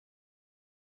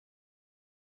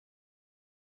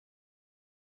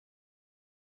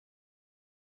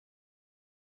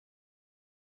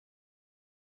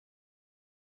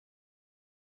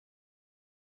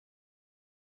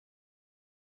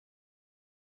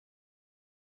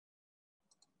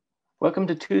Welcome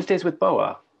to Tuesdays with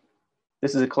BOA.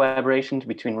 This is a collaboration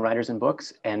between Writers and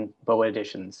Books and BOA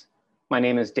Editions. My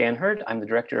name is Dan Hurd. I'm the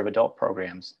Director of Adult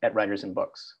Programs at Writers and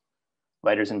Books.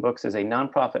 Writers and Books is a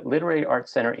nonprofit literary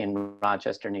arts center in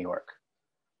Rochester, New York.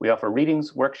 We offer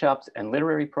readings, workshops, and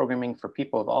literary programming for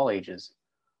people of all ages,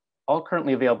 all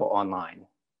currently available online.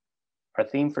 Our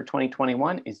theme for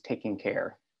 2021 is Taking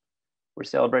Care. We're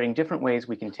celebrating different ways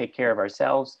we can take care of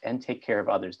ourselves and take care of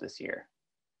others this year.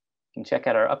 You can check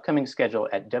out our upcoming schedule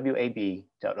at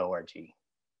wab.org.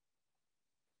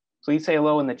 Please say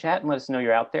hello in the chat and let us know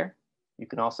you're out there. You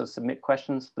can also submit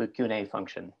questions through the Q&A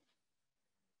function.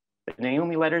 The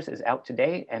Naomi Letters is out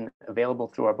today and available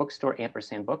through our bookstore,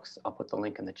 Ampersand Books. I'll put the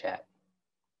link in the chat.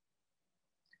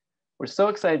 We're so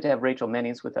excited to have Rachel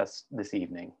Mennies with us this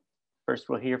evening. First,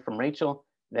 we'll hear from Rachel,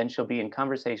 then she'll be in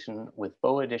conversation with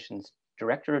BOA Edition's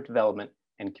Director of Development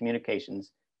and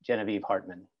Communications, Genevieve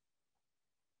Hartman.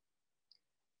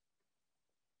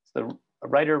 The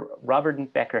writer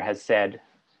Robert Becker has said,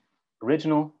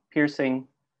 original, piercing,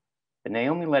 the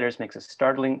Naomi Letters makes a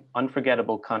startling,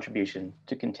 unforgettable contribution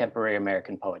to contemporary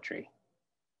American poetry.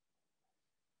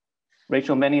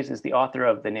 Rachel Mennies is the author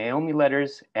of The Naomi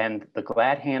Letters and The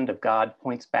Glad Hand of God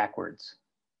Points Backwards,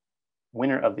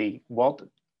 winner of the Walt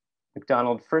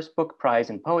MacDonald First Book Prize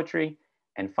in Poetry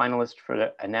and finalist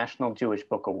for a National Jewish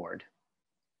Book Award.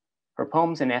 Her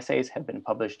poems and essays have been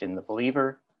published in The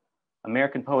Believer,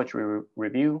 American Poetry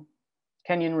Review,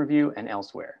 Kenyon Review, and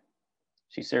elsewhere.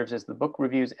 She serves as the book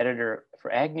reviews editor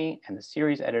for Agni and the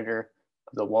series editor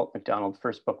of the Walt MacDonald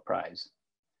First Book Prize.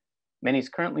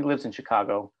 Mennies currently lives in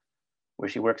Chicago, where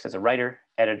she works as a writer,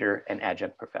 editor, and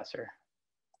adjunct professor.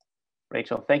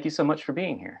 Rachel, thank you so much for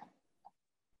being here.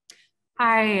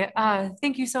 Hi,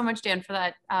 thank you so much, Dan, for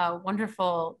that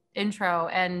wonderful intro.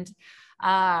 And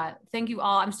thank you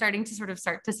all. I'm starting to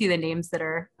start to see the names that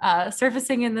are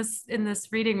surfacing in this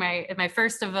reading, my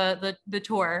first of the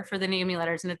tour for the Naomi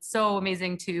Letters, and it's so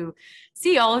amazing to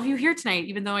see all of you here tonight.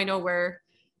 Even though I know we're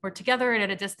together and at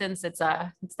a distance, it's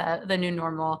the new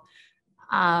normal.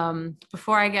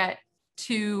 Before I get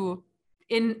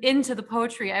into the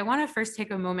poetry, I want to first take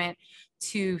a moment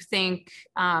to thank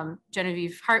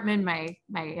Genevieve Hartman,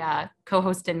 my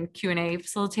co-host and Q&A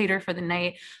facilitator for the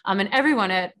night, and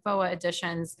everyone at BOA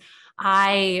Editions.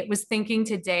 I was thinking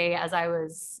today as I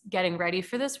was getting ready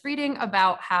for this reading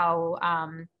about how,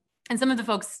 and some of the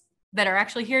folks that are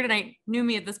actually here tonight knew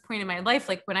me at this point in my life,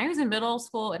 like when I was in middle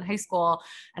school and high school,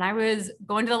 and I was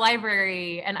going to the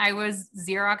library and I was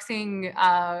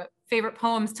Xeroxing favorite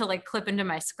poems to like clip into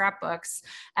my scrapbooks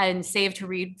and save to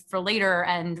read for later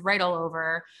and write all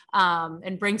over,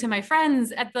 and bring to my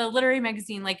friends at the literary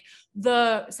magazine. Like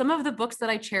some of the books that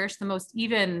I cherished the most,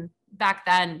 even back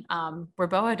then, were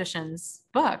BOA Editions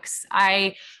books.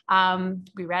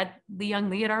 We read Lee Young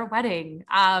Lee at our wedding.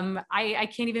 I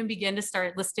can't even begin to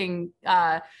start listing,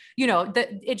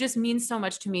 it just means so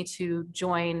much to me to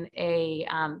join a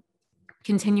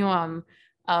continuum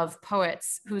of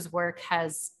poets whose work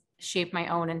has shaped my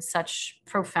own in such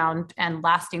profound and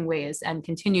lasting ways and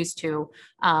continues to.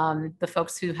 The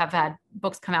folks who have had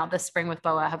books come out this spring with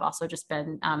BOA have also just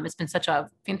been, it's been such a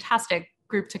fantastic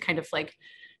group to kind of like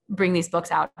bring these books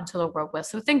out into the world with.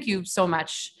 So thank you so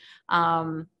much.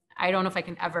 I don't know if I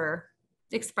can ever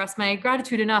express my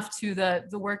gratitude enough to the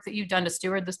work that you've done to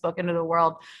steward this book into the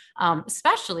world,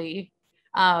 especially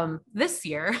this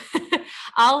year.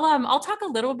 I'll talk a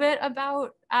little bit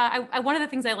about, one of the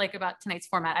things I like about tonight's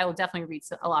format, I will definitely read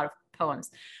a lot of poems,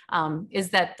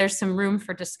 is that there's some room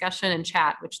for discussion and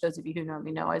chat, which those of you who know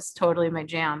me know is totally my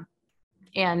jam.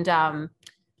 And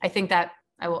I think that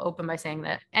I will open by saying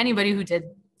that anybody who did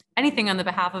anything on the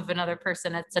behalf of another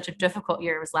person at such a difficult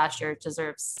year as last year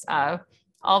deserves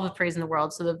all the praise in the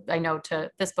world. So I know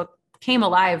this book came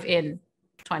alive in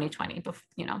 2020,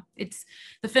 it's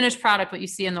the finished product. What you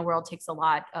see in the world takes a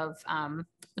lot of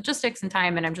logistics and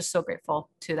time, and I'm just so grateful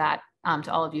to that,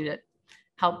 to all of you that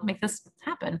helped make this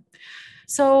happen.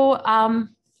 So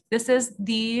this is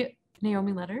the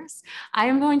Naomi Letters. I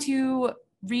am going to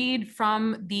read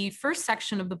from the first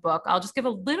section of the book. I'll just give a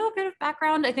little bit of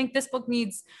background. I think this book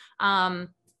needs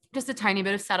just a tiny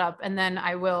bit of setup, and then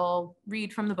I will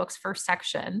read from the book's first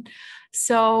section.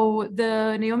 So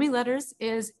the Naomi Letters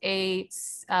is a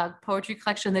poetry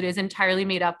collection that is entirely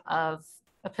made up of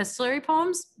epistolary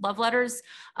poems, love letters,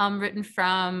 written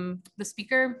from the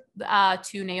speaker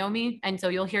to Naomi. And so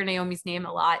you'll hear Naomi's name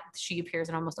a lot. She appears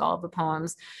in almost all of the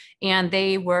poems. And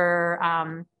they were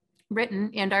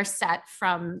written and are set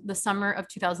from the summer of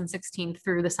 2016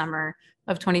 through the summer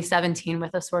of 2017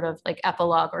 with a sort of like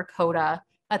epilogue or coda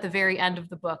at the very end of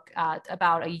the book,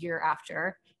 about a year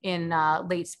after, in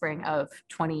late spring of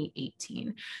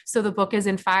 2018. So the book is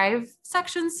in 5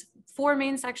 sections, 4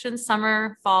 main sections: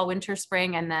 summer, fall, winter,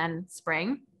 spring, and then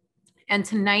spring. And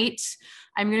tonight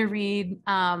I'm going to read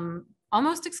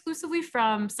almost exclusively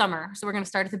from summer. So we're going to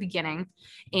start at the beginning,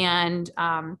 and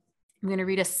I'm going to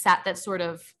read a set that sort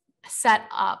of set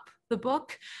up the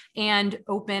book and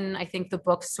open, I think, the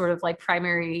book's sort of like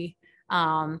primary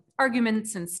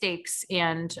arguments and stakes,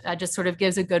 and just sort of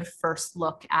gives a good first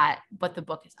look at what the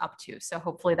book is up to. So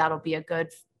hopefully that'll be a good,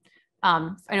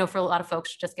 I know for a lot of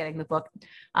folks, just getting the book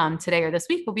today or this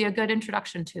week will be a good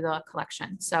introduction to the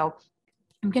collection. So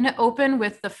I'm going to open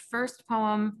with the first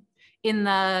poem in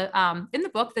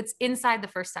the book that's inside the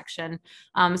first section.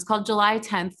 It's called July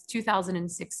 10th,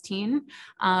 2016.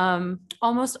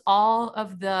 Almost all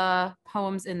of the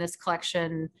poems in this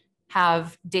collection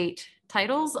have date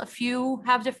titles. A few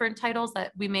have different titles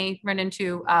that we may run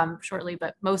into shortly,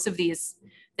 but most of these,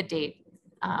 the date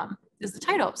is the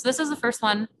title. So this is the first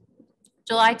one,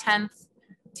 July 10th,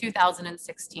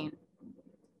 2016.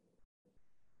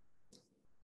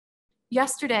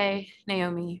 Yesterday,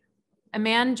 Naomi, a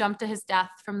man jumped to his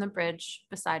death from the bridge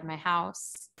beside my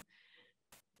house.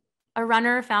 A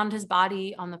runner found his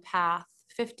body on the path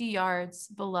 50 yards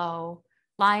below,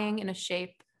 lying in a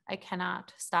shape I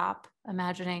cannot stop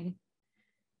imagining.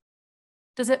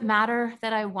 Does it matter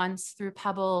that I once threw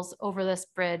pebbles over this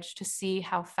bridge to see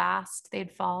how fast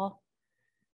they'd fall?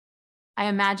 I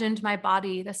imagined my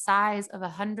body the size of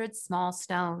 100 small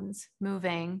stones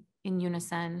moving in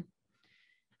unison.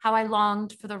 How I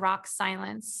longed for the rock's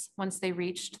silence once they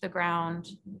reached the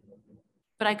ground,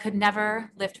 but I could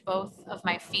never lift both of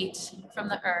my feet from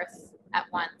the earth at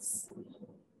once.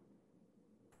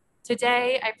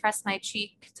 Today, I press my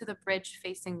cheek to the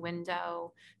bridge-facing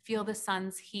window, feel the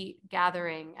sun's heat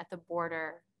gathering at the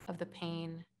border of the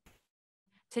pane.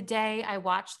 Today, I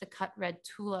watch the cut red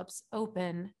tulips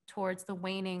open towards the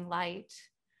waning light.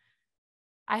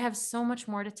 I have so much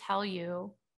more to tell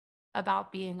you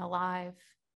about being alive.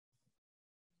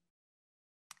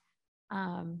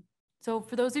 So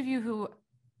for those of you who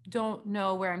don't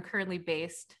know where I'm currently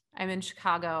based, I'm in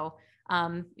Chicago.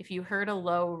 If you heard a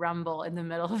low rumble in the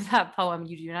middle of that poem,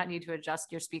 you do not need to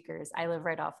adjust your speakers. I live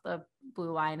right off the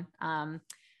blue line.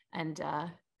 And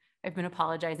I've been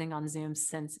apologizing on Zoom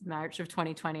since March of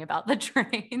 2020 about the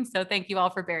train. So thank you all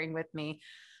for bearing with me.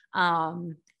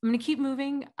 I'm going to keep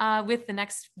moving with the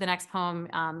next poem.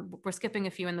 We're skipping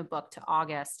a few in the book to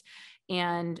August.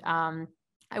 And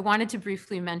I wanted to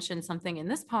briefly mention something in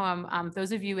this poem.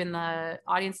 Those of you in the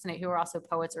audience tonight who are also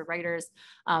poets or writers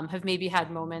have maybe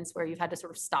had moments where you've had to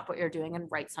sort of stop what you're doing and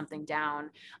write something down.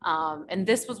 And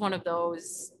this was one of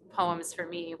those poems for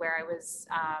me where I was,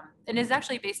 and it's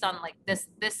actually based on like this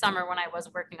summer when I was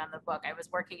working on the book. I was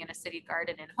working in a city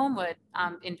garden in Homewood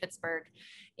in Pittsburgh.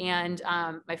 And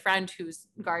my friend whose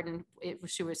garden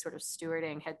she was sort of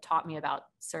stewarding had taught me about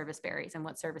service berries and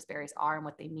what service berries are and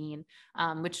what they mean,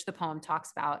 which the poem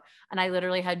talks about. And I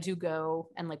literally had to go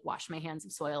and like wash my hands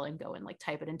of soil and go and like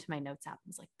type it into my notes app. I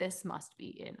was like, this must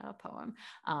be in a poem.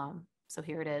 So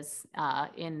here it is,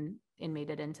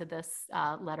 made it into this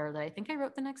letter that I think I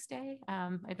wrote the next day.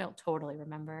 I don't totally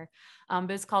remember, but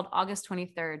it's called August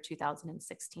 23rd,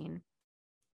 2016.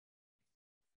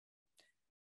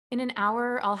 In an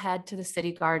hour, I'll head to the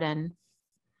city garden.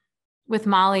 With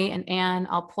Molly and Anne,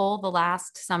 I'll pull the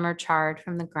last summer chard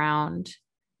from the ground.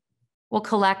 We'll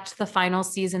collect the final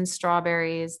season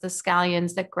strawberries, the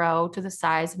scallions that grow to the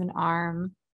size of an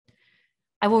arm.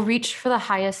 I will reach for the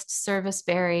highest service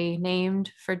berry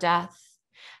named for death,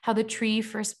 how the tree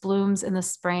first blooms in the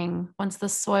spring once the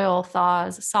soil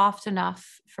thaws soft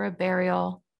enough for a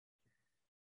burial.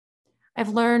 I've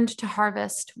learned to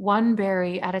harvest one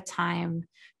berry at a time,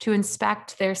 to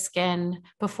inspect their skin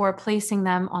before placing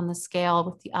them on the scale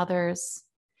with the others.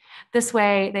 This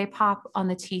way, they pop on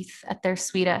the teeth at their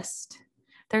sweetest,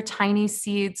 their tiny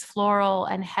seeds floral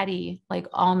and heady like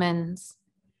almonds.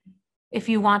 If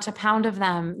you want a pound of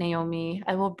them, Naomi,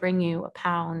 I will bring you a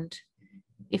pound.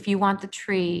 If you want the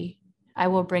tree, I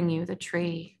will bring you the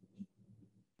tree.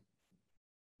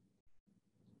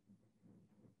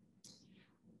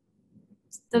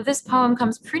 So this poem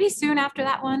comes pretty soon after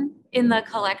that one in the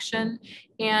collection.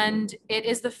 And it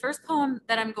is the first poem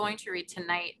that I'm going to read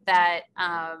tonight that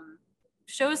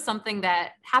shows something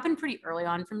that happened pretty early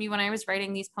on for me when I was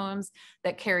writing these poems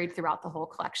that carried throughout the whole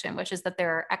collection, which is that there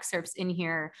are excerpts in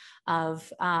here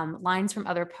of lines from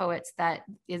other poets that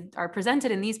are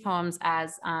presented in these poems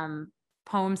as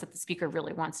poems that the speaker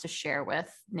really wants to share with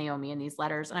Naomi in these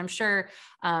letters. And I'm sure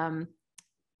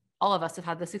all of us have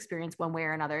had this experience one way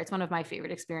or another. It's one of my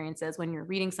favorite experiences when you're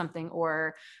reading something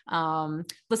or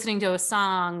listening to a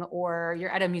song, or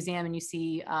you're at a museum and you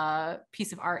see a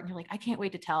piece of art and you're like, I can't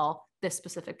wait to tell this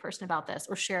specific person about this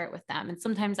or share it with them. And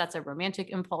sometimes that's a romantic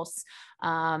impulse.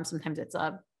 Sometimes it's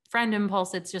a friend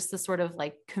impulse. It's just this sort of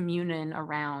like communion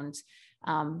around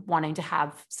wanting to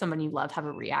have someone you love have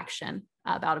a reaction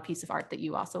about a piece of art that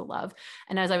you also love.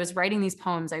 And as I was writing these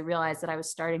poems, I realized that I was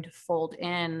starting to fold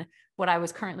in what I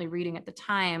was currently reading at the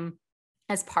time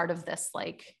as part of this,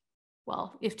 like,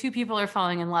 well, if two people are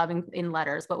falling in love in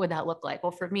letters, what would that look like?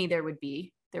 Well, for me, there would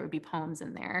be poems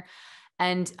in there.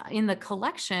 And in the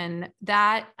collection,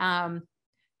 that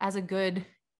as a good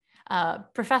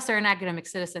professor and academic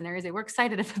citizen, there is a works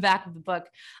cited at the back of the book.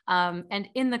 And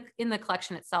in the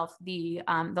collection itself, the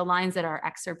lines that are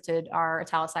excerpted are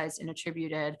italicized and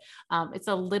attributed. It's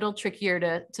a little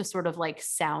trickier to sort of like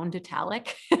sound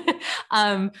italic,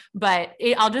 but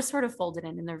I'll just sort of fold it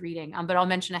in the reading. But I'll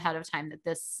mention ahead of time that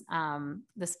this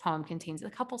poem contains a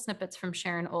couple snippets from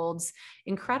Sharon Old's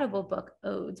incredible book,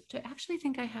 Odes, which I actually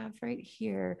think I have right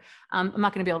here. I'm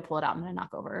not going to be able to pull it out. I'm going to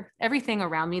knock over everything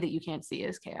around me that you can't see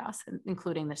is chaos,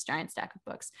 including this giant stack of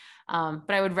books. But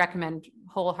I would recommend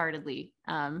wholeheartedly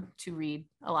to read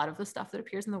a lot of the stuff that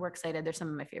appears in the works cited. They're some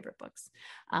of my favorite books.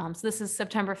 So this is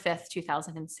September 5th,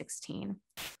 2016.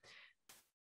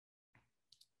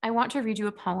 I want to read you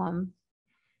a poem.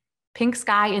 Pink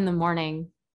sky in the morning.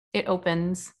 It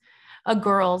opens. A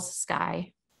girl's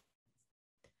sky.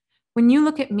 When you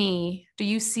look at me, do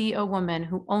you see a woman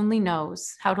who only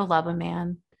knows how to love a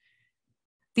man?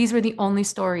 These were the only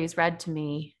stories read to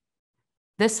me.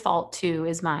 This fault, too,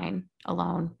 is mine,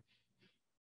 alone.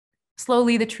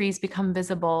 Slowly, the trees become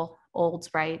visible,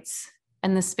 Olds writes,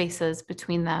 and the spaces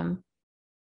between them.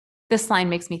 This line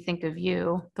makes me think of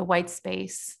you, the white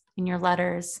space in your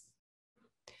letters.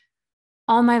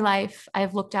 All my life, I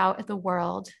have looked out at the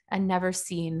world and never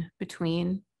seen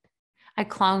between. I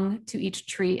clung to each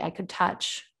tree I could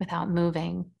touch without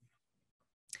moving.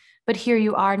 But here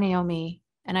you are, Naomi,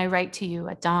 and I write to you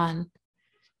at dawn.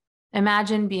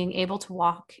 Imagine being able to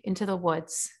walk into the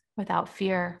woods without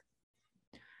fear.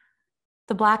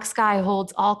 The black sky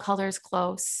holds all colors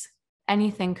close.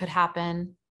 Anything could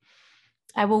happen.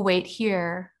 I will wait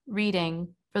here,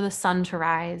 reading for the sun to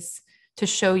rise, to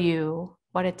show you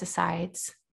what it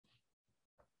decides.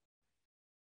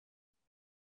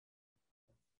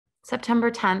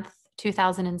 September 10th,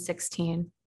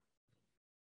 2016.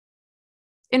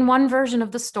 In one version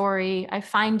of the story, I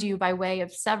find you by way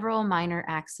of several minor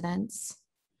accidents.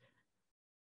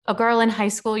 A girl in high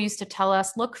school used to tell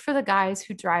us, look for the guys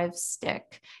who drive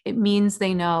stick. It means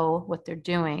they know what they're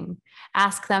doing.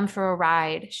 Ask them for a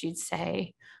ride, she'd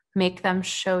say. Make them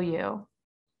show you.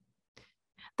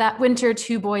 That winter,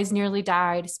 2 boys nearly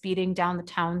died speeding down the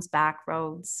town's back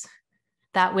roads.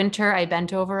 That winter, I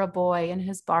bent over a boy in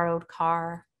his borrowed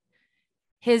car.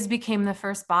 His became the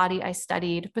first body I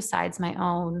studied besides my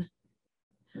own.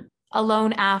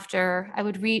 Alone after, I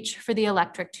would reach for the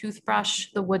electric toothbrush,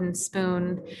 the wooden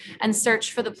spoon, and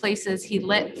search for the places he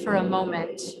lit for a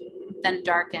moment, then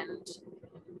darkened.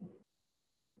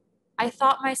 I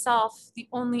thought myself the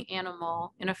only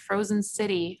animal in a frozen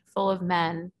city full of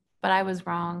men, but I was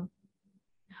wrong.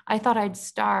 I thought I'd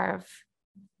starve,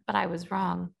 but I was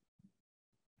wrong.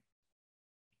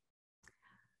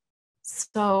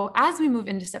 So as we move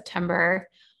into September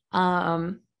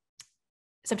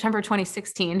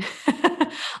 2016,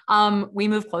 we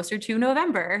move closer to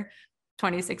November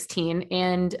 2016.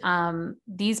 And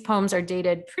these poems are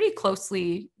dated pretty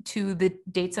closely to the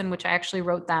dates on which I actually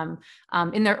wrote them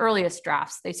in their earliest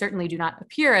drafts. They certainly do not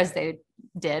appear as they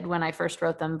did when I first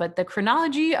wrote them, but the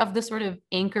chronology of the sort of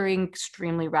anchoring,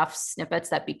 extremely rough snippets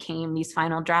that became these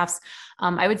final drafts,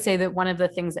 I would say that one of the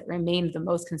things that remained the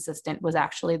most consistent was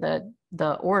actually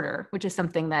the order, which is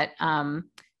something that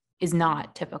is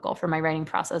not typical for my writing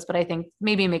process, but I think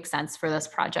maybe makes sense for this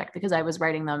project because I was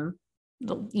writing them,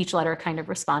 each letter kind of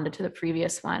responded to the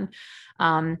previous one.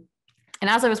 And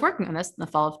as I was working on this in the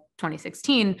fall of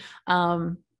 2016,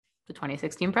 the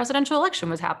 2016 presidential election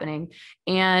was happening.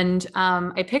 And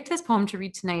I picked this poem to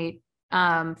read tonight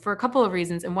for a couple of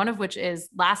reasons. And one of which is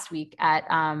last week at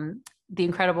the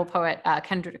incredible poet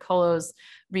Kendra DeColo's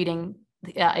reading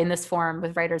in this forum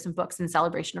with writers and books in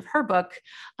celebration of her book,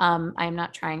 I Am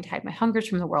Not Trying to Hide My Hungers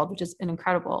from the World, which is an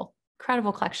incredible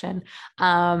collection.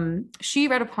 She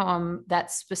read a poem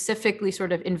that specifically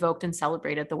sort of invoked and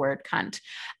celebrated the word cunt.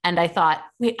 And I thought,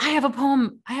 wait, I have a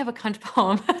cunt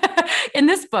poem in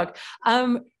this book.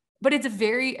 But it's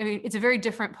a very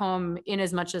different poem in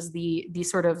as much as the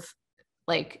sort of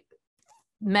like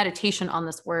meditation on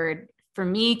this word for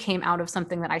me came out of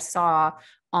something that I saw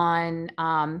on,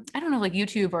 I don't know, like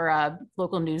YouTube or a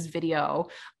local news video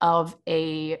of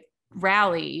a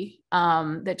rally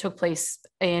that took place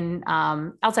in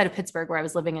outside of Pittsburgh, where I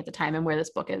was living at the time and where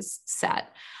this book is set,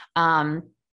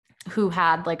 who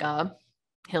had like a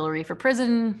Hillary for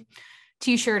prison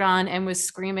t-shirt on and was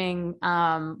screaming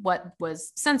what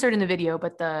was censored in the video,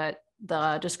 but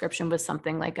the description was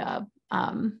something like a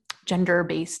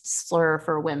gender-based slur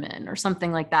for women or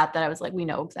something like that, that I was like, we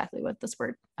know exactly what this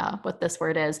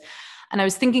word is. And I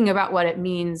was thinking about what it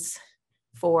means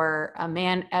for a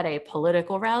man at a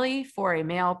political rally, for a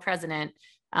male president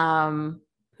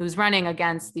who's running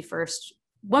against the first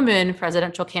woman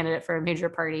presidential candidate for a major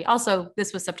party. Also,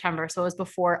 this was September, so it was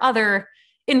before other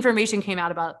information came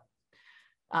out about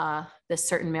this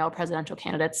certain male presidential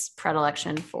candidate's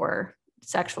predilection for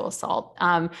sexual assault.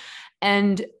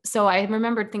 And so I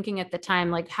remembered thinking at the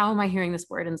time, like, how am I hearing this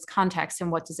word in this context,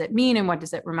 and what does it mean, and what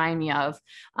does it remind me of?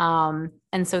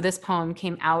 And so this poem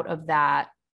came out of that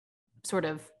sort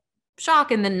of shock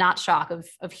and then not shock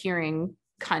of hearing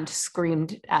cunt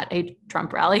screamed at a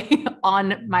Trump rally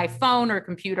on my phone or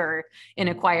computer in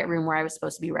a quiet room where I was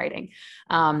supposed to be writing.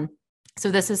 So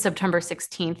this is September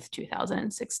 16th,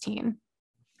 2016.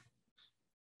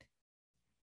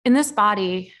 In this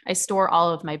body, I store all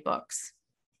of my books.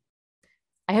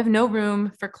 I have no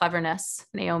room for cleverness,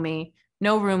 Naomi,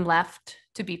 no room left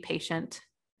to be patient.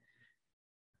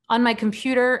 On my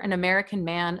computer, an American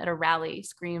man at a rally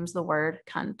screams the word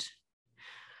cunt.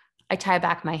 I tie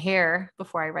back my hair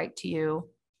before I write to you.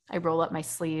 I roll up my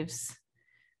sleeves.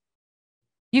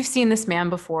 You've seen this man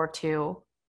before too.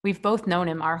 We've both known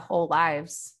him our whole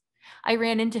lives. I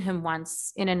ran into him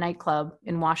once in a nightclub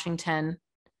in Washington.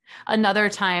 Another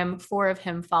time, 4 of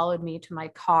him followed me to my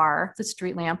car, the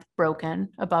street lamp broken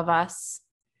above us.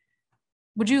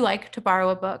 Would you like to borrow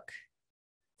a book?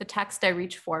 The text I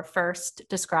reach for first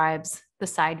describes the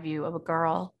side view of a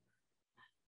girl.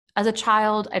 As a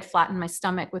child, I'd flatten my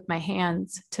stomach with my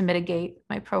hands to mitigate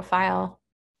my profile.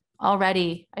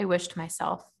 Already, I wished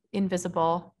myself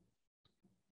invisible.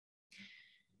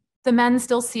 The men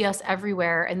still see us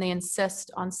everywhere, and they insist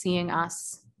on seeing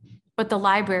us. But the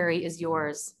library is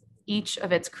yours. Each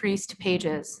of its creased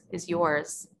pages is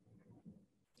yours.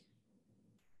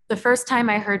 The first time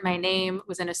I heard my name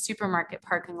was in a supermarket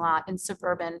parking lot in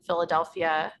suburban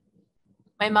Philadelphia.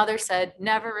 My mother said,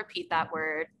 never repeat that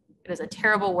word. It is a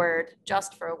terrible word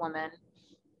just for a woman.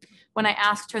 When I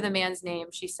asked her the man's name,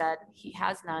 she said, he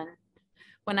has none.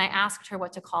 When I asked her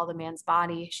what to call the man's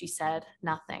body, she said,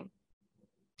 nothing.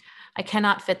 I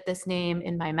cannot fit this name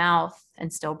in my mouth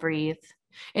and still breathe.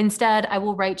 Instead, I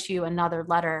will write you another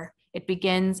letter. It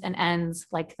begins and ends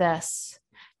like this: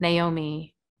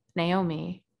 Naomi,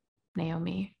 Naomi,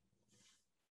 Naomi.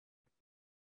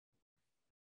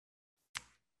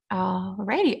 All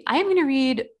righty, I'm going to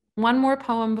read one more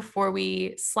poem before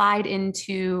we slide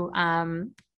into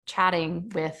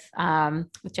chatting with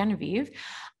Genevieve.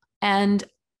 And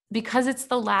because it's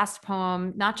the last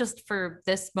poem, not just for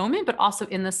this moment, but also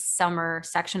in the summer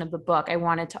section of the book, I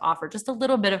wanted to offer just a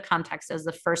little bit of context as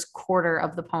the first quarter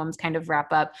of the poems kind of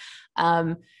wrap up.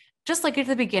 Just like at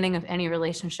the beginning of any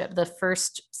relationship, the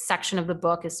first section of the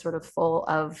book is sort of full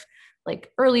of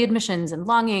like early admissions and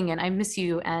longing and I miss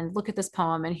you and look at this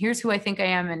poem and here's who I think I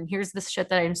am and here's this shit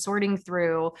that I'm sorting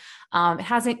through. It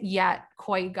hasn't yet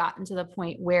quite gotten to the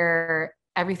point where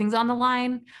everything's on the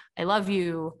line. I love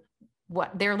you.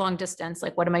 What their long distance,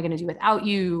 like, what am I going to do without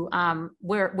you?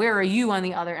 Where are you on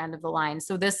the other end of the line?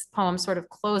 So this poem sort of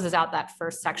closes out that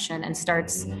first section and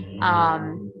starts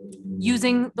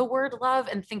using the word love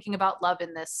and thinking about love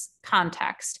in this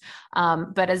context.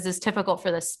 But as is typical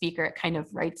for the speaker, it kind of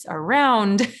writes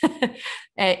around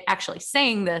actually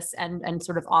saying this and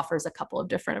sort of offers a couple of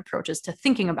different approaches to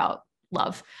thinking about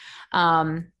love.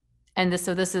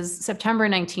 So this is September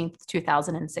 19th,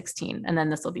 2016. And then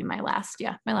this will be my last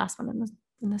one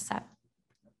in the set.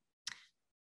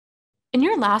 In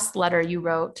your last letter, you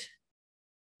wrote,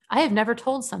 I have never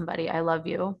told somebody I love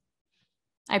you.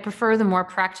 I prefer the more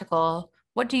practical,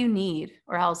 what do you need?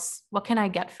 Or else, what can I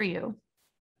get for you?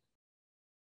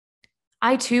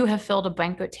 I too have filled a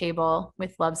banquet table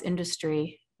with love's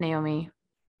industry, Naomi.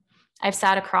 I've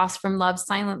sat across from love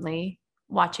silently,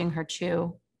 watching her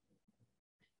chew.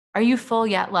 Are you full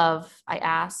yet, love? I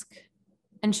ask,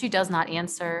 and she does not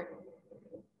answer.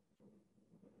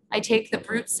 I take the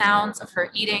brute sounds of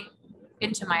her eating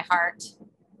into my heart,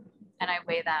 and I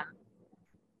weigh them.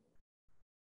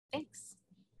 Thanks.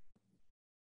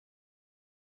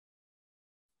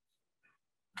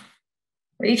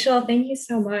 Rachel, thank you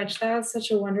so much. That was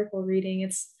such a wonderful reading.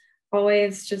 It's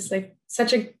always just like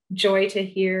such a joy to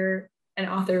hear an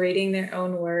author reading their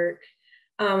own work.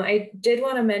 I did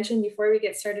want to mention before we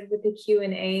get started with the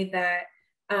Q&A that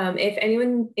if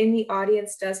anyone in the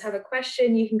audience does have a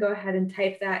question, you can go ahead and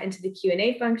type that into the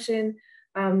Q&A function.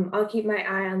 I'll keep my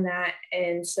eye on that.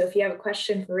 And so if you have a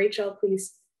question for Rachel,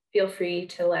 please feel free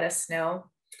to let us know.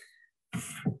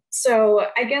 So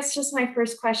I guess just my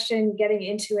first question getting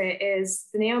into it is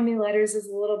the Naomi Letters is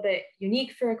a little bit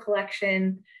unique for a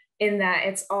collection in that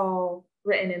it's all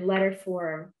written in letter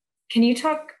form. Can you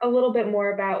talk a little bit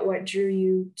more about what drew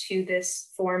you to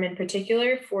this form in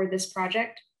particular for this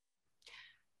project?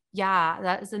 Yeah,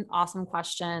 that is an awesome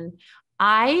question.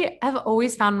 I have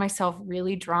always found myself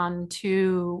really drawn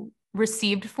to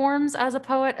received forms as a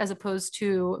poet, as opposed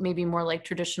to maybe more like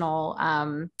traditional,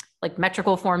 like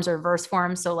metrical forms or verse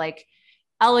forms. So like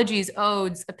elegies,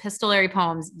 odes, epistolary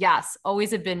poems. Yes,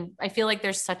 always have been. I feel like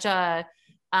there's such a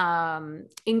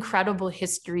incredible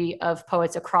history of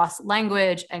poets across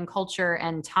language and culture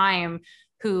and time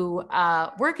who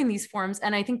work in these forms.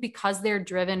 And I think because they're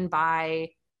driven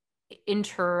by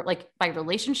by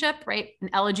relationship, right? An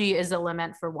elegy is a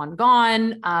lament for one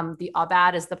gone. The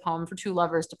aubade is the poem for two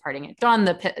lovers departing at dawn.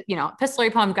 The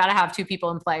epistolary poem got to have two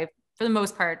people in play for the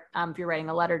most part if you're writing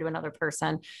a letter to another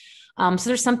person. So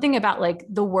there's something about like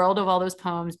the world of all those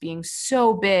poems being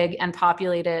so big and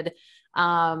populated,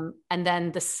 and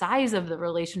then the size of the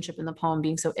relationship in the poem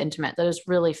being so intimate that is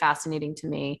really fascinating to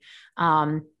me.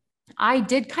 I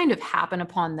did kind of happen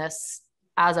upon this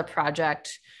as a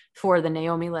project for the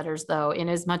Naomi Letters, though, in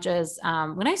as much as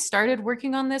when I started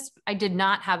working on this, I did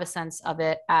not have a sense of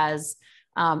it as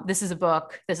this is a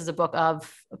book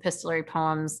of epistolary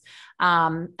poems.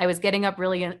 I was getting up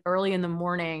really early in the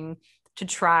morning to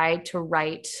try to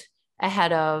write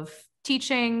ahead of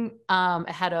teaching,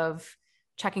 ahead of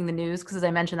checking the news, because as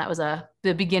I mentioned, that was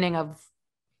the beginning of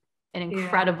an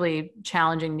incredibly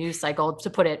challenging news cycle, to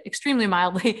put it extremely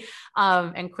mildly,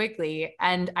 and quickly.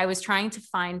 And I was trying to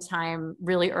find time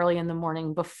really early in the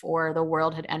morning before the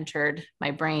world had entered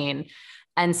my brain.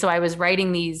 And so I was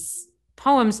writing these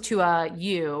poems to a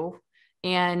you,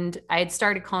 and I had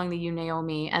started calling the you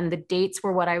Naomi, and the dates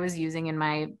were what I was using in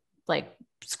my like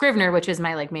Scrivener, which is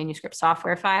my like manuscript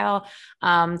software file,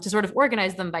 to sort of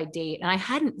organize them by date. And I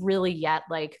hadn't really yet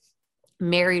like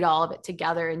married all of it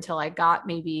together until I got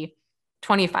maybe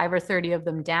 25 or 30 of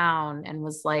them down and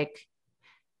was like,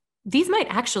 these might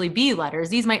actually be letters.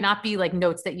 These might not be like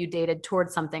notes that you dated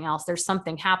towards something else. There's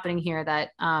something happening here that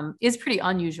is pretty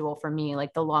unusual for me,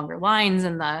 like the longer lines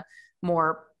and the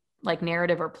more like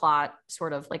narrative or plot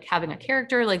sort of like having a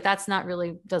character, like that's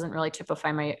doesn't really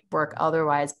typify my work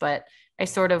otherwise. But I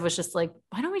sort of was just like,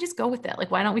 why don't we just go with it? Like,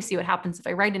 why don't we see what happens if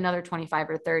I write another 25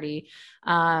 or 30?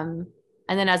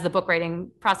 And then as the book writing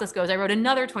process goes, I wrote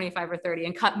another 25 or 30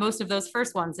 and cut most of those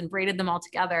first ones and braided them all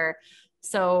together.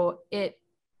 So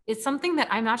it's something that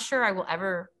I'm not sure I will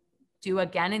ever do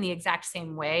again in the exact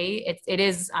same way. It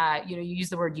is, you use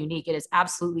the word unique. It is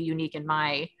absolutely unique in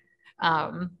my,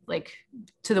 like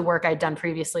to the work I'd done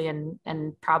previously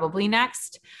and probably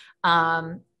next.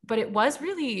 But it was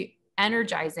really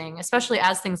energizing, especially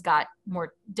as things got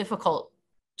more difficult,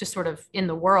 just sort of in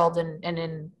the world and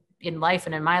in life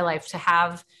and in my life,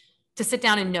 to sit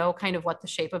down and know kind of what the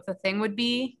shape of the thing would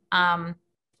be. None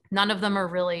of them are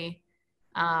really,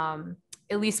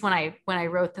 at least when I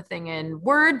wrote the thing in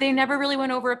Word, they never really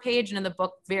went over a page. And in the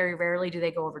book, very rarely do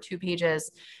they go over 2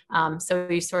 pages. So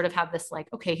you sort of have this like,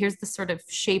 okay, here's the sort of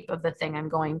shape of the thing I'm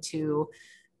going to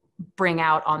bring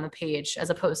out on the page, as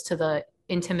opposed to the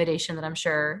intimidation that I'm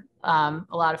sure a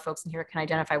lot of folks in here can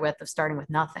identify with, of starting with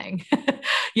nothing.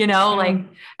 Like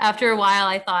after a while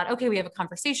I thought, okay, we have a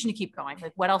conversation to keep going.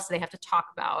 Like what else do they have to talk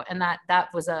about? And that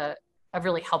was a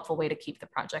really helpful way to keep the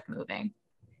project moving.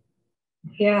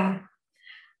 Yeah.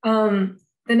 The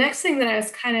next thing that I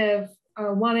was kind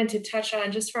of wanted to touch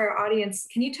on just for our audience,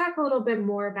 can you talk a little bit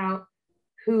more about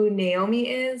who Naomi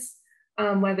is,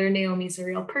 whether Naomi's a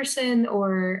real person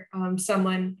or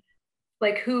someone,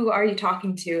 like who are you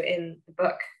talking to in the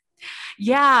book?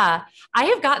 Yeah, I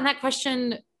have gotten that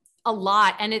question a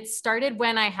lot. And it started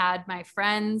when I had my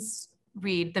friends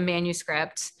read the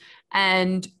manuscript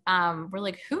and we're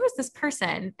like, who is this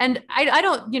person? And I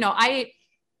don't,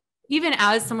 even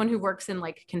as someone who works in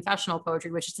like confessional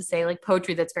poetry, which is to say like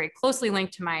poetry that's very closely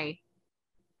linked to my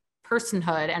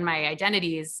personhood and my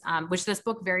identities, which this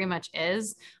book very much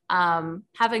is.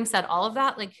 Having said all of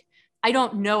that, like, I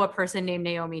don't know a person named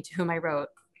Naomi to whom I wrote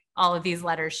all of these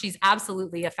letters. She's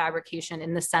absolutely a fabrication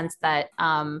in the sense that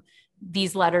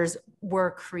these letters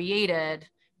were created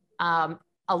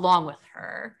along with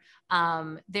her.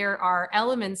 There are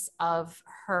elements of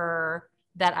her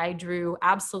that I drew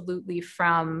absolutely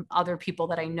from other people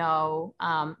that I know,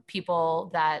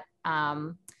 people that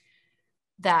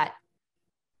that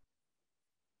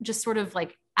just sort of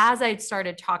like, as I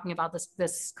started talking about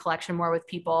this collection more with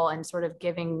people and sort of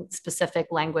giving specific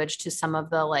language to some of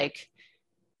the like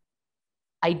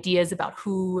ideas about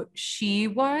who she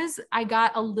was, I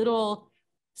got a little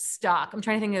stuck. I'm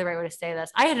trying to think of the right way to say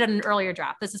this. I had done an earlier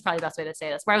draft. This is probably the best way to say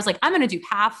this, where I was like, I'm going to do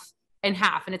half and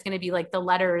half, and it's going to be like the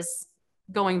letters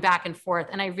going back and forth.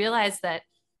 And I realized that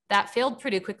that failed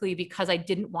pretty quickly because I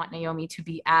didn't want Naomi to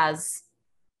be as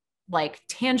like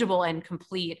tangible and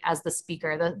complete as the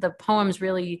speaker. The poems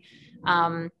really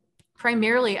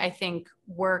primarily, I think,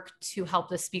 work to help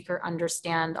the speaker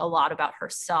understand a lot about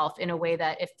herself in a way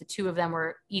that if the two of them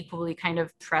were equally kind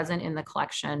of present in the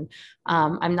collection,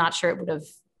 I'm not sure it would have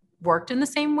worked in the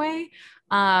same way.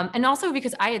 And also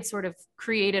because I had sort of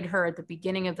created her at the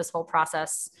beginning of this whole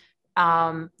process,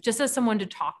 just as someone to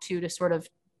talk to sort of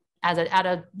at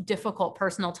a difficult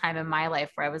personal time in my life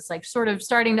where I was like sort of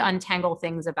starting to untangle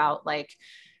things about like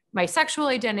my sexual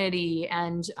identity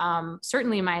and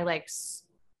certainly my like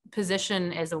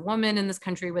position as a woman in this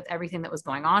country with everything that was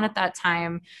going on at that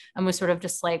time, and was sort of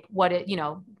just like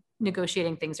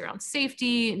negotiating things around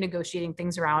safety, negotiating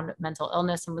things around mental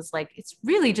illness, and was like, it's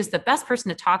really just the best person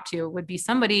to talk to would be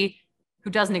somebody who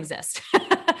doesn't exist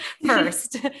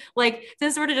first, like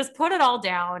to sort of just put it all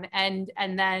down and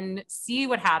then see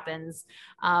what happens.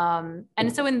 And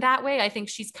so in that way, I think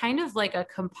she's kind of like a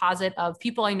composite of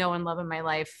people I know and love in my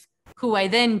life who I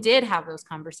then did have those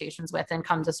conversations with and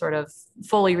come to sort of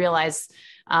fully realize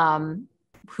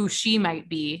who she might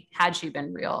be had she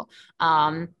been real.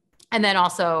 And then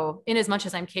also, in as much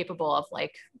as I'm capable of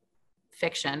like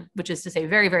fiction, which is to say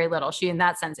very, very little, she in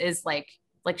that sense is like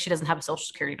she doesn't have a social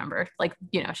security number. Like,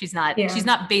 she's not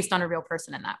based on a real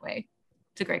person in that way.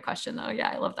 It's a great question though. Yeah,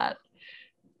 I love that.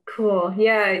 Cool.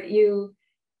 Yeah,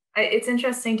 it's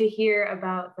interesting to hear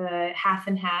about the half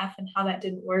and half and how that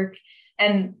didn't work.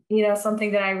 And,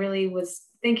 something that I really was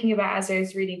thinking about as I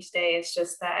was reading today is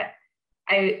just that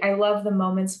I love the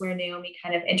moments where Naomi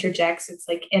kind of interjects. It's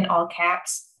like in all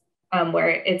caps, where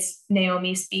it's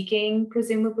Naomi speaking,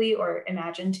 presumably, or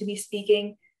imagined to be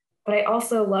speaking. But I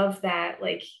also love that,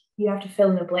 like, you have to fill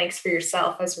in the blanks for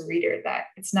yourself as a reader, that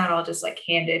it's not all just like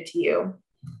handed to you.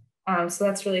 So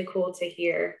that's really cool to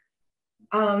hear.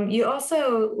 You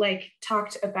also like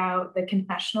talked about the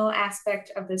confessional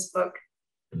aspect of this book.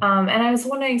 And I was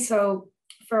wondering, so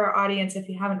for our audience, if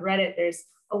you haven't read it, there's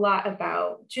a lot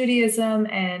about Judaism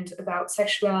and about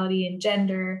sexuality and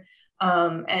gender,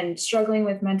 and struggling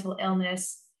with mental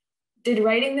illness. Did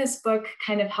writing this book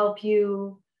kind of help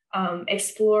you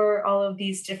explore all of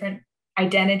these different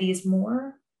identities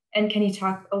more? And can you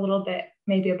talk a little bit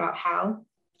maybe about how?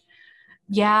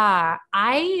 Yeah,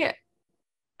 I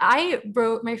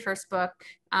wrote my first book,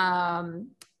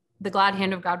 The Glad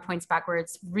Hand of God Points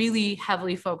Backwards, really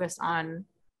heavily focused on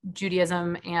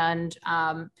Judaism and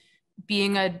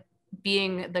being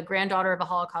the granddaughter of a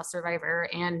Holocaust survivor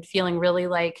and feeling really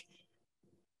like,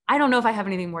 I don't know if I have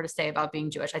anything more to say about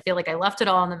being Jewish. I feel like I left it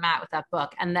all on the mat with that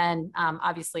book. And then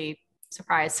obviously,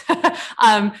 surprise,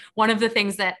 one of the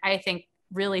things that I think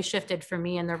really shifted for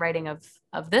me in the writing of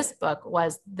this book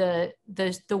was the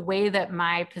way that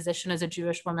my position as a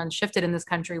Jewish woman shifted in this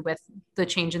country with the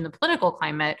change in the political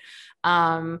climate.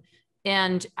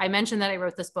 And I mentioned that I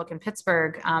wrote this book in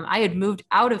Pittsburgh. I had moved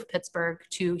out of Pittsburgh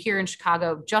to here in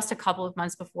Chicago just a couple of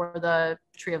months before the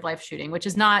Tree of Life shooting, which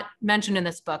is not mentioned in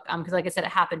this book because, like I said,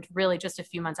 it happened really just a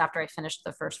few months after I finished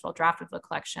the first full draft of the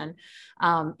collection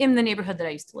in the neighborhood that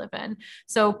I used to live in.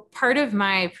 So part of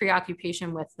my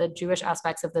preoccupation with the Jewish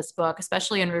aspects of this book,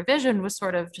 especially in revision, was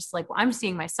sort of just like, well, I'm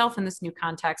seeing myself in this new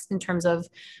context in terms of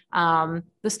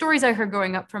the stories I heard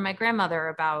growing up from my grandmother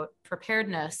about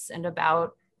preparedness and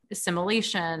about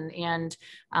assimilation, and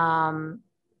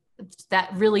that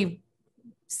really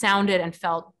sounded and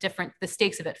felt different. The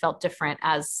stakes of it felt different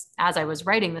as I was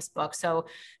writing this book. So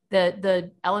the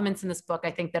elements in this book,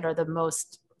 I think, that are the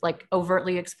most like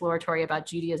overtly exploratory about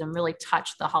Judaism really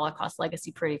touch the Holocaust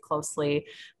legacy pretty closely.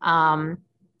 And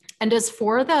as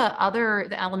for the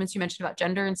elements you mentioned about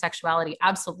gender and sexuality,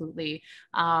 absolutely.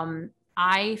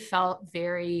 I felt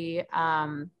very,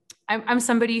 I'm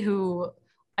somebody who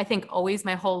I think always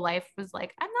my whole life was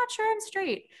like, I'm not sure I'm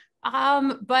straight,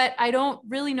 but I don't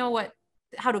really know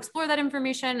how to explore that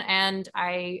information. And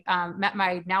I met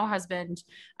my now husband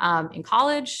in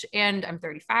college, and I'm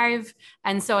 35.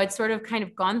 And so I'd sort of kind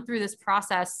of gone through this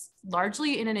process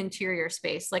largely in an interior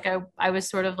space. Like I was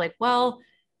sort of like, well,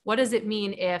 what does it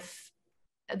mean if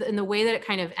and the way that it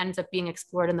kind of ends up being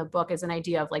explored in the book is an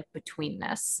idea of like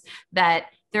betweenness, that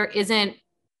there isn't,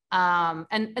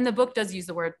 and the book does use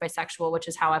the word bisexual, which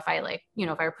is how, if I like, you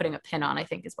know, if I were putting a pin on, I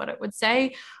think is what it would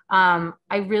say. I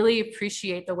really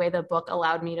appreciate the way the book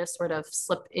allowed me to sort of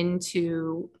slip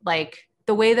into like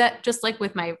the way that, just like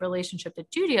with my relationship to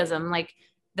Judaism, like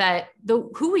that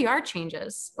who we are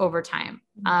changes over time.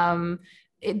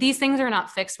 These things are not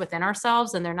fixed within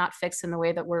ourselves, and they're not fixed in the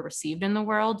way that we're received in the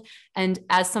world. And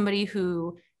as somebody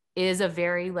who is a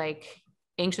very like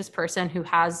anxious person who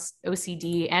has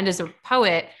OCD and is a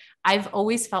poet, I've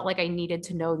always felt like I needed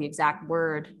to know the exact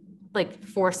word like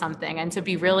for something, and to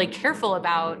be really careful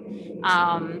about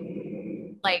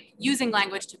like using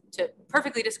language to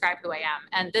perfectly describe who I am.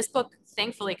 And this book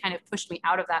thankfully kind of pushed me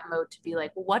out of that mode to be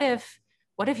like, well, what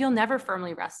if you'll never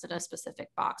firmly rest in a specific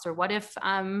box? Or what if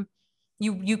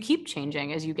you keep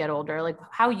changing as you get older? Like,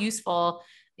 how useful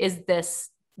is this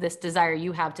desire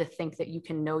you have to think that you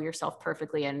can know yourself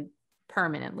perfectly and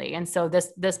permanently? And so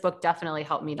this book definitely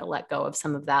helped me to let go of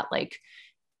some of that like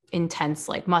intense,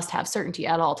 like must have certainty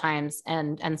at all times,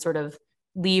 and sort of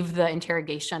leave the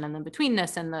interrogation and the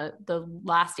betweenness and the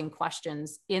lasting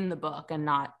questions in the book, and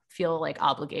not feel like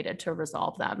obligated to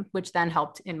resolve them, which then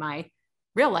helped in my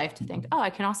real life to think, oh, I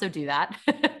can also do that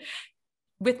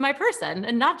with my person,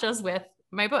 and not just with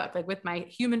my book, like with my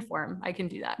human form, I can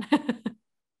do that.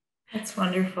 That's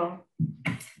wonderful.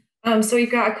 So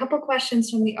we've got a couple questions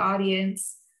from the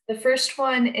audience. The first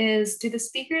one is, do the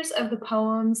speakers of the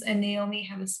poems and Naomi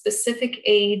have a specific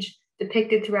age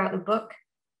depicted throughout the book?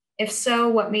 If so,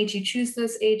 what made you choose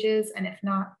those ages? And if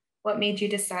not, what made you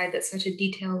decide that such a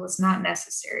detail was not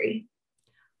necessary?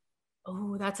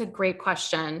 Oh, that's a great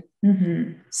question.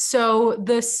 Mm-hmm. So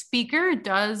the speaker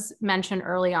does mention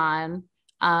early on,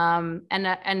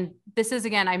 and this is,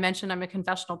 again, I mentioned I'm a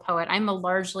confessional poet. I'm a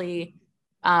largely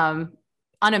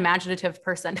unimaginative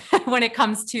person when it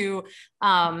comes to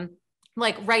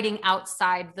like writing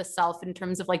outside the self in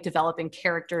terms of like developing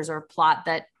characters or plot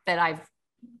that I've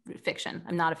fiction.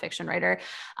 I'm not a fiction writer.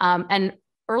 And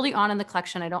early on in the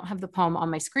collection, I don't have the poem on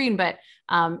my screen, but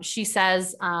she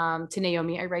says to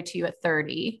Naomi, I write to you at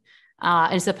 30.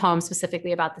 And it's a poem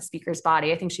specifically about the speaker's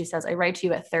body. I think she says, I write to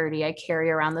you at 30. I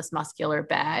carry around this muscular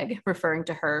bag, referring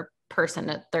to her person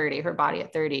at 30, her body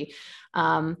at 30.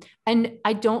 And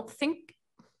I don't think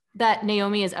that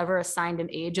Naomi is ever assigned an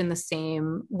age in the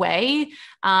same way.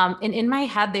 And in my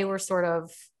head, they're sort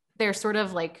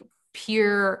of like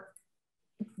peer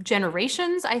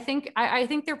generations. I think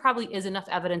there probably is enough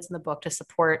evidence in the book to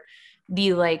support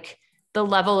the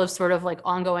level of sort of like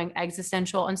ongoing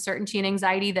existential uncertainty and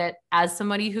anxiety that, as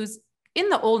somebody who's in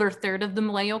the older third of the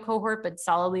millennial cohort, but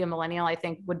solidly a millennial, I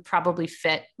think would probably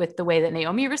fit with the way that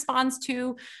Naomi responds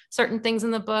to certain things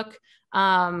in the book.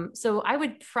 So I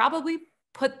would probably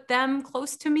put them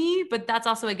close to me, but that's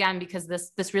also, again, because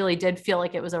this really did feel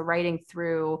like it was a writing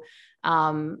through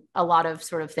a lot of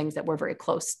sort of things that were very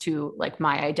close to like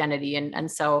my identity.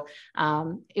 And so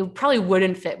it probably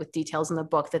wouldn't fit with details in the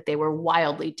book that they were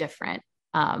wildly different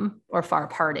or far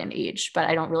apart in age, but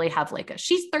I don't really have like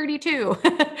she's 32.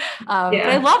 But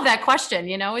I love that question.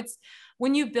 You know, it's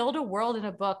when you build a world in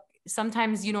a book,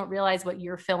 sometimes you don't realize what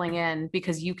you're filling in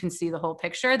because you can see the whole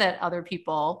picture that other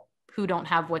people who don't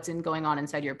have what's going on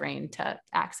inside your brain to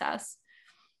access.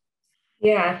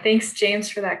 Yeah, thanks, James,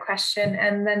 for that question.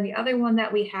 And then the other one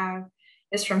that we have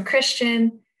is from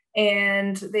Christian,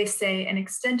 and they say, an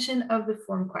extension of the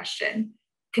form question.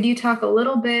 Could you talk a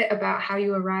little bit about how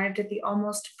you arrived at the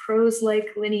almost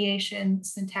prose-like lineation,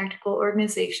 syntactical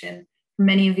organization for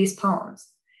many of these poems,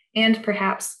 and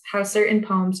perhaps how certain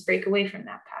poems break away from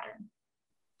that pattern?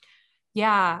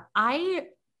 Yeah, I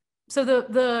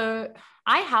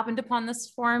happened upon this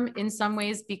form in some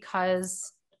ways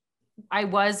because I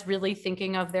was really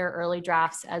thinking of their early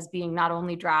drafts as being not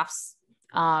only drafts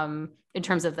in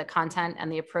terms of the content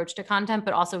and the approach to content,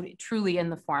 but also truly in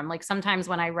the form. Like sometimes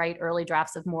when I write early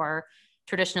drafts of more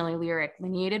traditionally lyric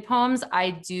lineated poems,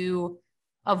 I do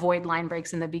avoid line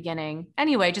breaks in the beginning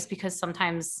anyway, just because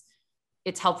sometimes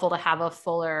it's helpful to have a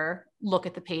fuller look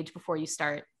at the page before you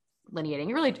start lineating.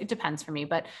 It depends for me,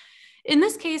 but in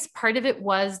this case, part of it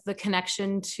was the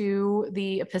connection to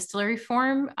the epistolary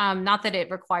form. Not that it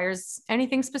requires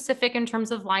anything specific in terms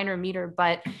of line or meter,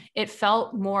 but it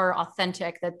felt more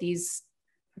authentic that these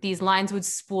lines would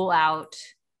spool out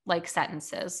like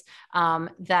sentences,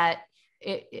 that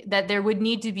there would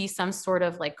need to be some sort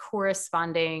of like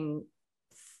corresponding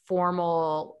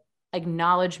formal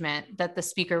acknowledgement that the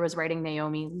speaker was writing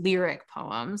Naomi lyric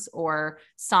poems or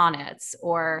sonnets,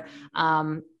 or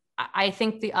I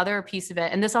think the other piece of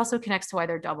it, and this also connects to why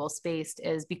they're double spaced,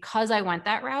 is because I went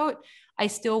that route, I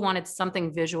still wanted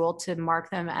something visual to mark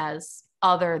them as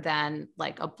other than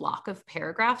like a block of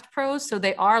paragraphed prose. So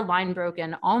they are line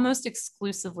broken almost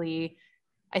exclusively,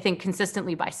 I think,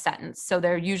 consistently by sentence. So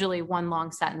they're usually one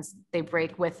long sentence. They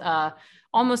break with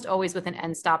almost always with an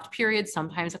end stopped period,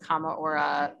 sometimes a comma or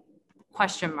a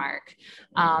question mark.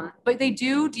 But they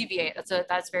do deviate.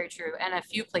 That's very true. And a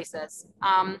few places.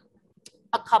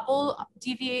 A couple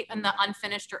deviate in the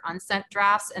unfinished or unsent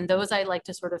drafts. And those I like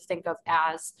to sort of think of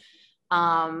as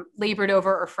labored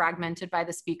over or fragmented by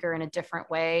the speaker in a different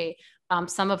way.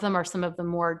 Some of them are some of the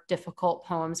more difficult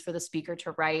poems for the speaker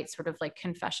to write, sort of like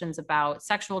confessions about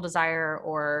sexual desire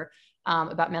or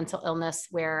about mental illness,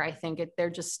 where I think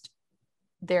they're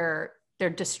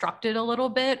destructed a little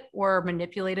bit or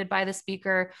manipulated by the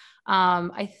speaker.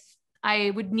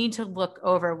 I would need to look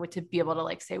over to be able to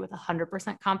like say with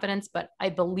 100% confidence, but I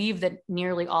believe that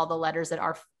nearly all the letters that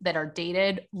are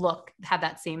dated have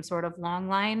that same sort of long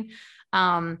line.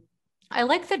 I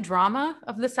like the drama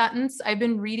of the sentence. I've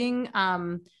been reading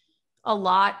a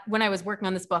lot when I was working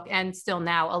on this book, and still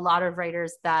now, a lot of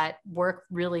writers that work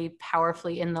really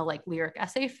powerfully in the like lyric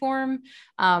essay form.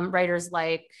 Writers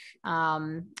like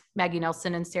Maggie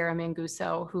Nelson and Sarah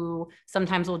Manguso, who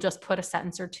sometimes will just put a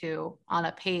sentence or two on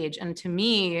a page. And to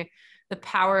me, the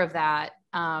power of that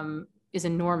is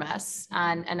enormous.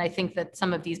 And I think that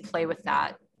some of these play with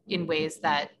that in ways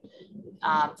that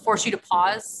force you to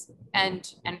pause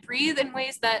and breathe in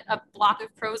ways that a block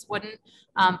of prose wouldn't,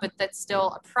 but that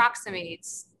still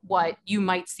approximates what you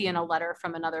might see in a letter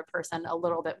from another person a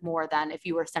little bit more than if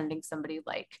you were sending somebody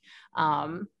like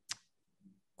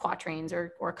quatrains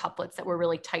or couplets that were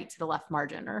really tight to the left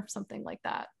margin or something like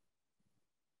that.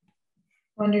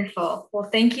 Wonderful. Well,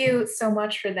 thank you so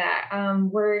much for that.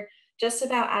 We're just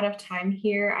about out of time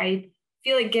here. I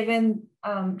feel like given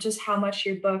just how much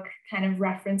your book kind of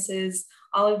references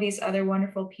all of these other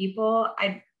wonderful people,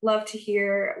 I'd love to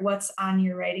hear what's on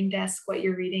your writing desk, what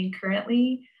you're reading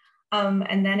currently.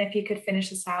 And then if you could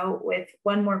finish us out with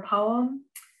one more poem,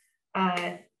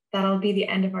 that'll be the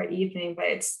end of our evening.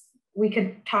 But we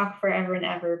could talk forever and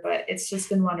ever, but it's just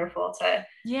been wonderful to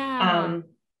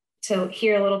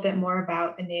hear a little bit more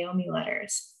about the Naomi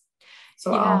Letters.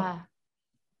 So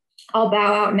I'll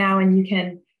bow out now, and you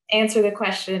can answer the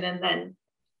question and then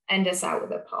end us out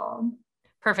with a poem.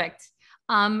 Perfect.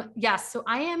 Yes, so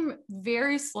I am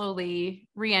very slowly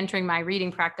re-entering my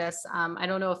reading practice. I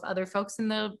don't know if other folks in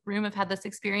the room have had this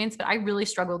experience, but I really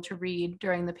struggled to read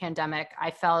during the pandemic.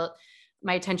 I felt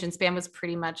my attention span was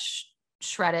pretty much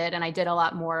shredded, and I did a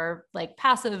lot more like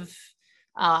passive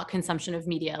consumption of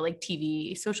media, like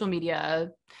TV, social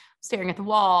media, staring at the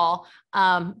wall.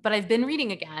 But I've been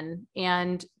reading again,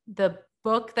 and the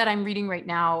book that I'm reading right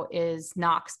now is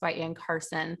Knox by Anne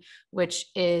Carson, which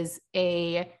is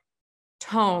a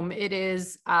tome. It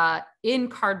is in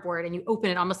cardboard, and you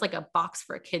open it almost like a box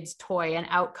for a kid's toy, and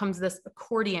out comes this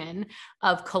accordion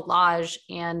of collage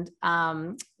and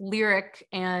lyric,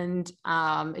 and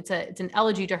it's an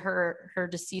elegy to her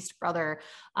deceased brother.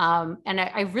 And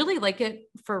I really like it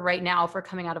for right now, for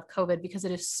coming out of COVID, because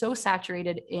it is so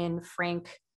saturated in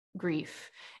frank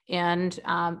grief. And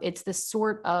it's this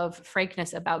sort of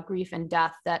frankness about grief and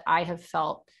death that I have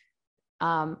felt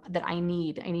that I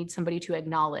need somebody to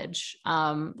acknowledge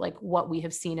like what we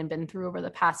have seen and been through over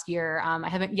the past year. I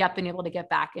haven't yet been able to get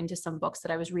back into some books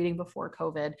that I was reading before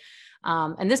COVID.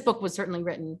 And this book was certainly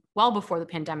written well before the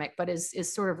pandemic, but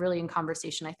is sort of really in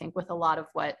conversation, I think, with a lot of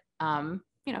what,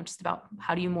 just about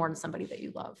how do you mourn somebody that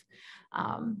you love.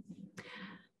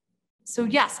 So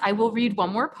yes, I will read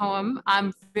one more poem.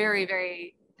 I'm very,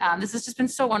 very this has just been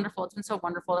so wonderful. It's been so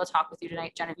wonderful to talk with you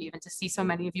tonight, Genevieve, and to see so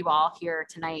many of you all here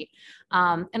tonight.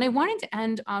 And I wanted to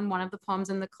end on one of the poems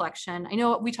in the collection. I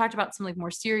know we talked about some like more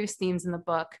serious themes in the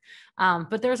book,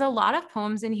 but there's a lot of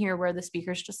poems in here where the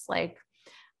speaker's just like,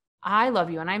 I love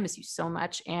you and I miss you so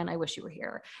much and I wish you were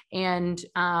here. And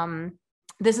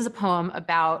this is a poem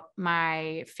about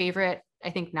my favorite,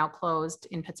 I think now closed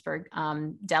in Pittsburgh,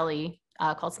 deli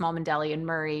called Smallman Deli in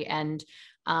Murray. And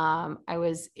I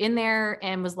was in there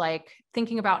and was like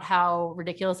thinking about how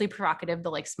ridiculously provocative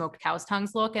the like smoked cow's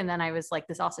tongues look. And then I was like,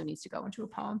 this also needs to go into a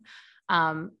poem.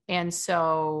 And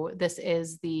so this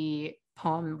is the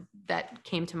poem that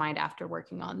came to mind after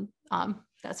working on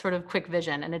that sort of quick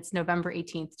vision. And it's November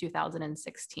 18th,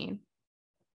 2016.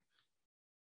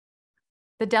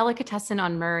 The delicatessen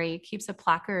on Murray keeps a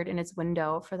placard in its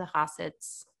window for the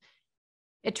Hassets.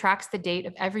 It tracks the date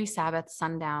of every Sabbath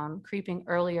sundown, creeping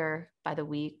earlier by the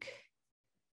week.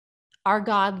 Our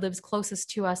God lives closest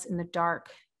to us in the dark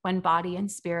when body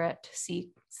and spirit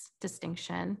seeks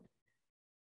distinction.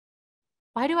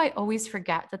 Why do I always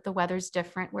forget that the weather's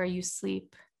different where you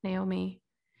sleep Naomi.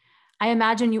 I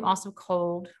imagine you also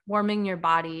cold, warming your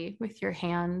body with your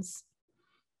hands.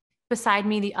 Beside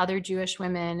me, the other Jewish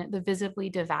women, the visibly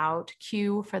devout,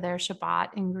 queue for their Shabbat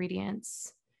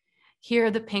ingredients.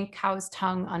 Here, the pink cow's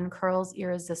tongue uncurls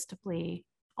irresistibly,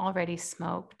 already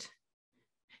smoked.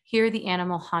 Here, the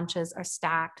animal haunches are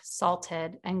stacked,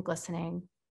 salted, and glistening.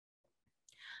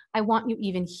 I want you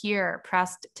even here,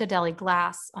 pressed to deli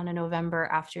glass on a November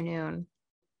afternoon.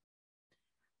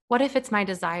 What if it's my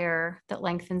desire that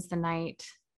lengthens the night?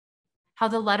 How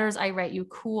the letters I write you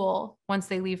cool once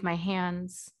they leave my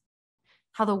hands.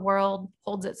 How the world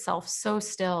holds itself so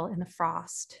still in the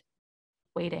frost,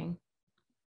 waiting.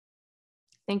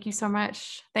 Thank you so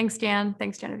much. Thanks, Dan.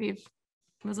 Thanks, Genevieve.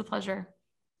 It was a pleasure.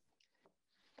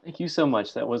 Thank you so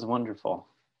much. That was wonderful.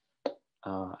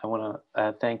 I want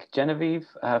to thank Genevieve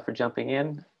for jumping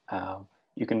in.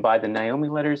 You can buy the Naomi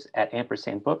Letters at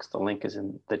Ampersand Books. The link is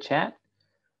in the chat.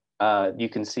 You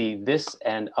can see this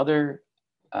and other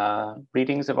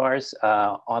readings of ours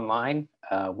online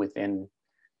within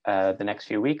the next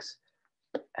few weeks.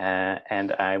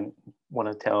 And I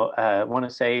want to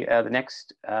say the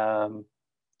next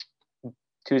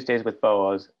Tuesdays with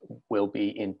BOAs will be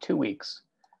in 2 weeks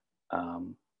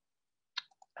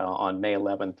on May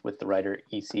 11th with the writer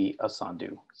E.C.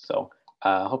 Osandu. So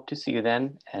hope to see you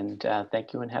then, and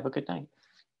thank you and have a good night.